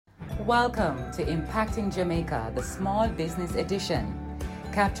Welcome to Impacting Jamaica, the Small Business Edition.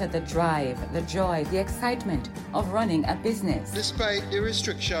 Capture the drive, the joy, the excitement of running a business. Despite the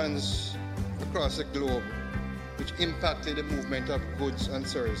restrictions across the globe, which impacted the movement of goods and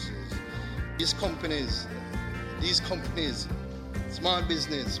services, these companies, small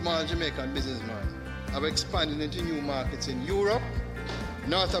business, small Jamaican businessmen, have expanded into new markets in Europe,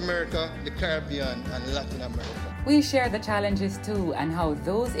 North America, the Caribbean, and Latin America. We share the challenges too and how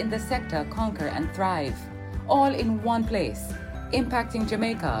those in the sector conquer and thrive, all in one place. Impacting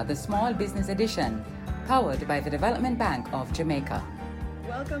Jamaica, the Small Business Edition, powered by the Development Bank of Jamaica.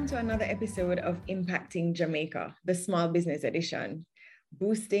 Welcome to another episode of Impacting Jamaica, the Small Business Edition,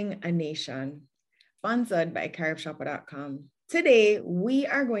 boosting a nation, sponsored by caribshopper.com. Today, we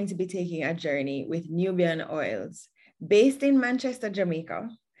are going to be taking a journey with Nubian Oils, based in Manchester, Jamaica.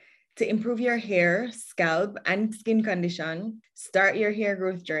 To improve your hair, scalp, and skin condition, start your hair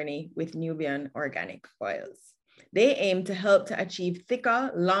growth journey with Nubian organic oils. They aim to help to achieve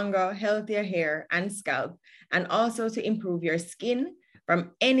thicker, longer, healthier hair and scalp, and also to improve your skin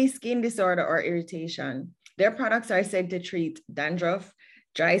from any skin disorder or irritation. Their products are said to treat dandruff,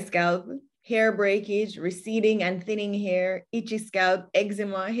 dry scalp, hair breakage, receding and thinning hair, itchy scalp,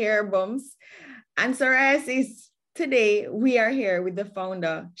 eczema, hair bumps, and psoriasis. Today, we are here with the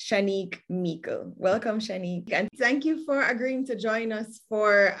founder, Shanique Meikle. Welcome, Shanique. And thank you for agreeing to join us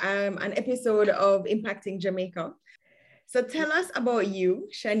for an episode of Impacting Jamaica. So tell us about you,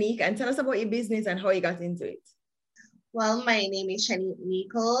 Shanique, and tell us about your business and how you got into it. Well, my name is Shanique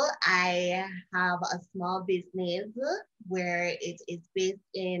Meikle. I have a small business where it is based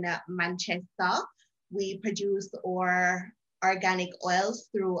in Manchester. We produce our organic oils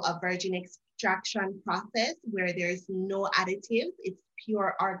through a virgin extraction process where there's no additives. It's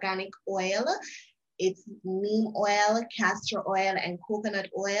pure organic oil. It's neem oil, castor oil, and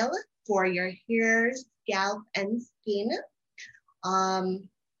coconut oil for your hair, scalp, and skin.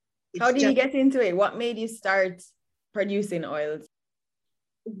 How did you get into it? What made you start producing oils?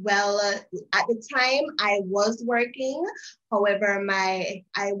 Well, at the time I was working, however, I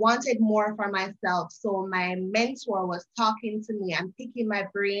wanted more for myself. So my mentor was talking to me and picking my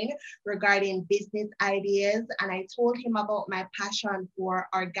brain regarding business ideas. And I told him about my passion for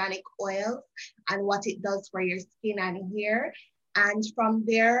organic oils and what it does for your skin and hair. And from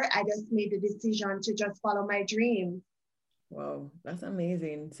there, I just made the decision to just follow my dreams. Wow, that's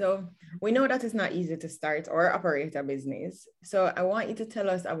amazing. So we know that it's not easy to start or operate a business. So I want you to tell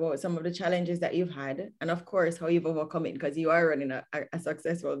us about some of the challenges that you've had and of course, how you've overcome it because you are running a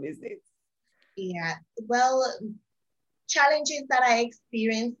successful business. Yeah, well, challenges that I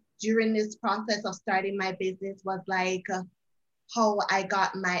experienced during this process of starting my business was like how I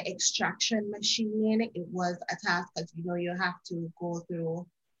got my extraction machine. It was a task because, you have to go through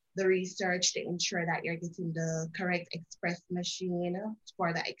the research to ensure that you're getting the correct express machine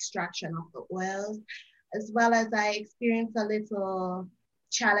for the extraction of the oils, as well as I experienced a little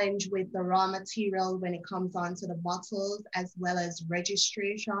challenge with the raw material when it comes onto the bottles, as well as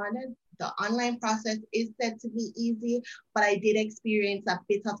registration. The online process is said to be easy, but I did experience a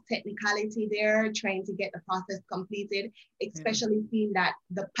bit of technicality there, trying to get the process completed, especially seeing that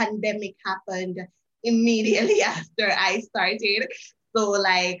the pandemic happened immediately after I started. So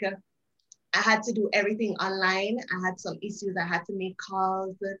I had to do everything online. I had some issues. I had to make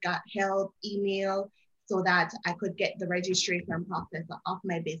calls, got help, email, so that I could get the registration process of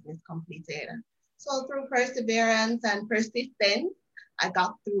my business completed. So through perseverance and persistence, I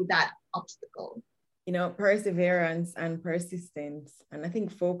got through that obstacle. Perseverance and persistence, and I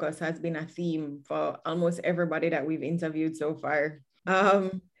think focus has been a theme for almost everybody that we've interviewed so far.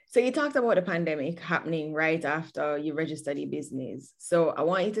 So you talked about the pandemic happening right after you registered your business. So I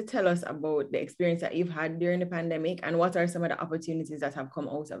want you to tell us about the experience that you've had during the pandemic and what are some of the opportunities that have come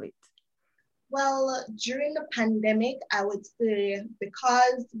out of it? Well, during the pandemic, I would say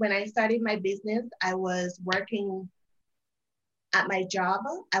because when I started my business, I was working at my job.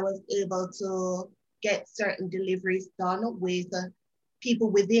 I was able to get certain deliveries done with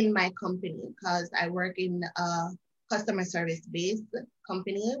people within my company because I work in a customer service based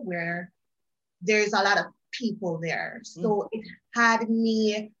company where there's a lot of people there. So it had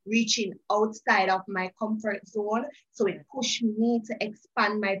me reaching outside of my comfort zone. So it pushed me to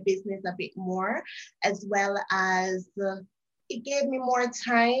expand my business a bit more, as well as it gave me more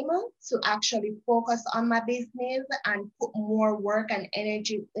time to actually focus on my business and put more work and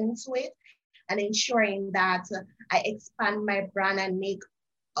energy into it and ensuring that I expand my brand and make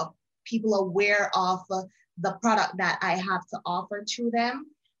people aware of the product that I have to offer to them.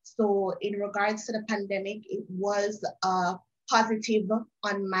 So in regards to the pandemic, it was a positive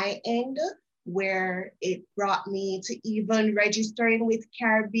on my end, where it brought me to even registering with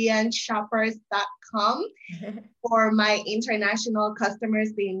CaribbeanShoppers.com. For my international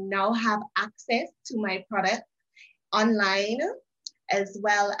customers, they now have access to my product online, as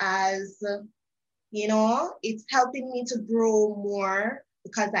well as, it's helping me to grow more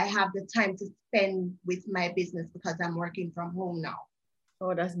because I have the time to spend with my business because I'm working from home now.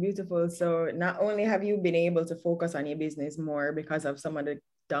 Oh, that's beautiful. So not only have you been able to focus on your business more because of some of the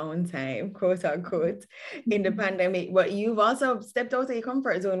downtime, quote unquote, in the pandemic, but you've also stepped out of your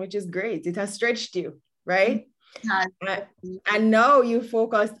comfort zone, which is great. It has stretched you, right? And now you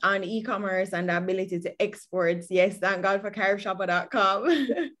focused on e-commerce and the ability to export. Yes, thank God for caribshopper.com.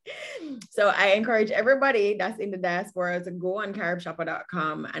 So I encourage everybody that's in the diaspora to go on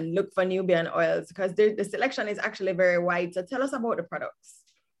caribshopper.com and look for Nubian Oils, because the selection is actually very wide. So tell us about the products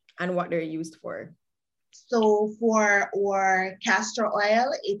and what they're used for. So for our castor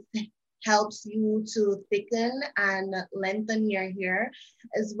oil, it helps you to thicken and lengthen your hair,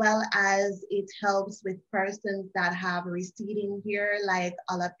 as well as it helps with persons that have receding hair like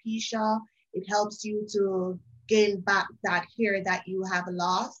alopecia. It helps you to gain back that hair that you have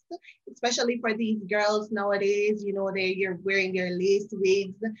lost, especially for these girls nowadays. You're wearing their lace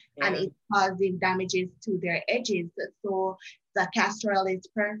wigs, and it's causing damages to their edges. So the castor oil is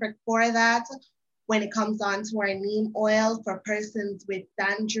perfect for that. When it comes on to our neem oil for persons with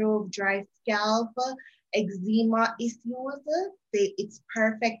dandruff, dry scalp, eczema issues, it's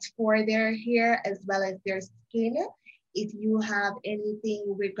perfect for their hair as well as their skin. If you have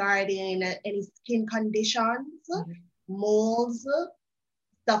anything regarding any skin conditions, moles,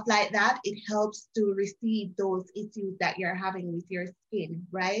 stuff like that, it helps to receive those issues that you're having with your skin,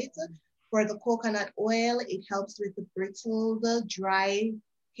 right? For the coconut oil, it helps with the brittle, dry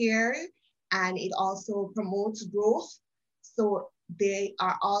hair, and it also promotes growth. So they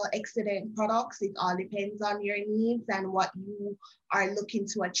are all excellent products. It all depends on your needs and what you are looking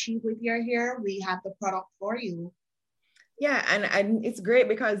to achieve with your hair. We have the product for you. Yeah, and it's great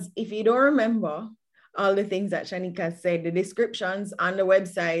because if you don't remember all the things that Shanika said, the descriptions on the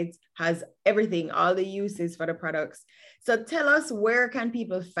website has everything, all the uses for the products. So tell us, where can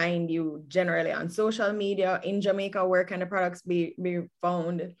people find you generally on social media in Jamaica? Where can the products be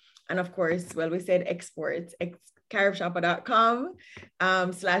found? And of course, well, we said export. caribshopper.com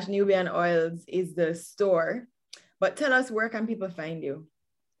 / Nubian Oils is the store. But tell us, where can people find you?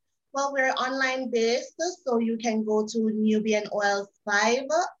 Well, we're online based, so you can go to Nubian Oils 5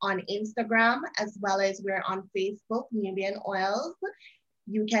 on Instagram, as well as we're on Facebook, Nubian Oils.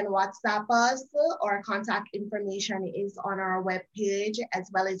 You can WhatsApp us. Our contact information is on our webpage,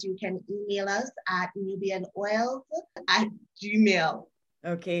 as well as you can email us at nubianoils@gmail.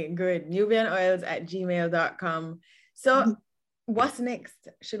 Okay, good. nubianoils@gmail.com. So what's next?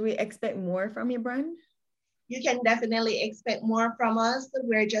 Should we expect more from your brand? You can definitely expect more from us.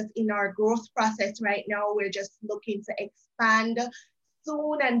 We're just in our growth process right now. We're just looking to expand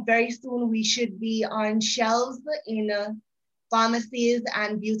soon, and very soon we should be on shelves in pharmacies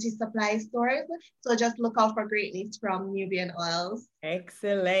and beauty supply stores. So just look out for greatness from Nubian Oils.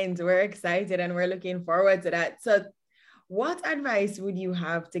 Excellent. We're excited and we're looking forward to that. So what advice would you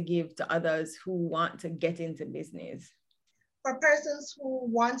have to give to others who want to get into business? For persons who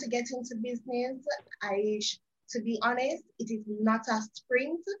want to get into business, to be honest, it is not a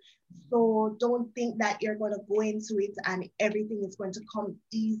sprint. So don't think that you're going to go into it and everything is going to come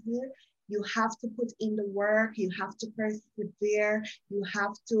easy. You have to put in the work. You have to persevere. You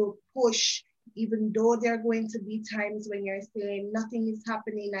have to push, even though there are going to be times when you're saying nothing is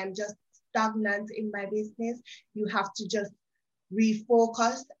happening, I'm just stagnant in my business. You have to just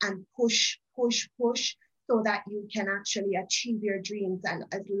refocus and push, so that you can actually achieve your dreams. And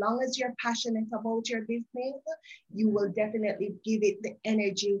as long as you're passionate about your business, you will definitely give it the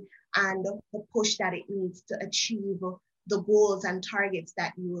energy and the push that it needs to achieve the goals and targets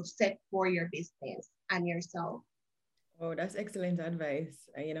that you will set for your business and yourself. Oh, that's excellent advice.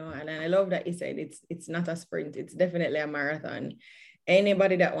 And I love that you said it's not a sprint, it's definitely a marathon.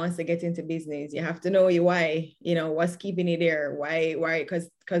 Anybody that wants to get into business, you have to know your why, what's keeping you there, why, because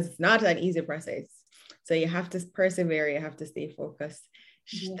it's not an easy process. So you have to persevere, you have to stay focused.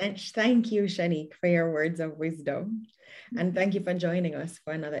 And thank you, Shanique, for your words of wisdom. And thank you for joining us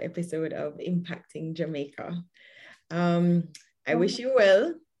for another episode of Impacting Jamaica. I wish you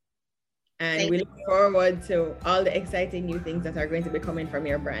well. And we look forward to all the exciting new things that are going to be coming from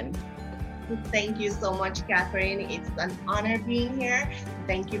your brand. Thank you so much, Catherine. It's an honor being here.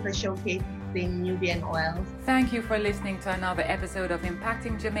 Thank you for showcasing Nubian Oils. Thank you for listening to another episode of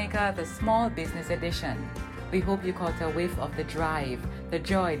Impacting Jamaica, the Small Business Edition. We hope you caught a whiff of the drive, the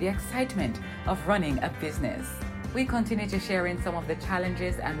joy, the excitement of running a business. We continue to share in some of the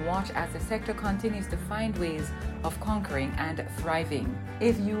challenges and watch as the sector continues to find ways of conquering and thriving.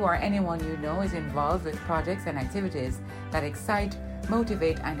 If you or anyone you know is involved with projects and activities that excite,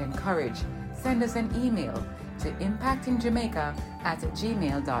 motivate, and encourage, send us an email to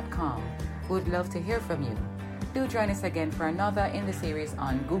impactingjamaica@gmail.com. We'd love to hear from you. Do join us again for another in the series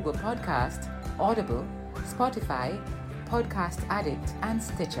on Google Podcast, Audible, Spotify, Podcast Addict, and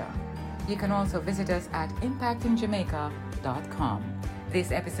Stitcher. You can also visit us at impactingjamaica.com.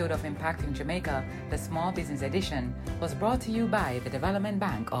 This episode of Impacting Jamaica, the Small Business Edition, was brought to you by the Development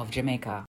Bank of Jamaica.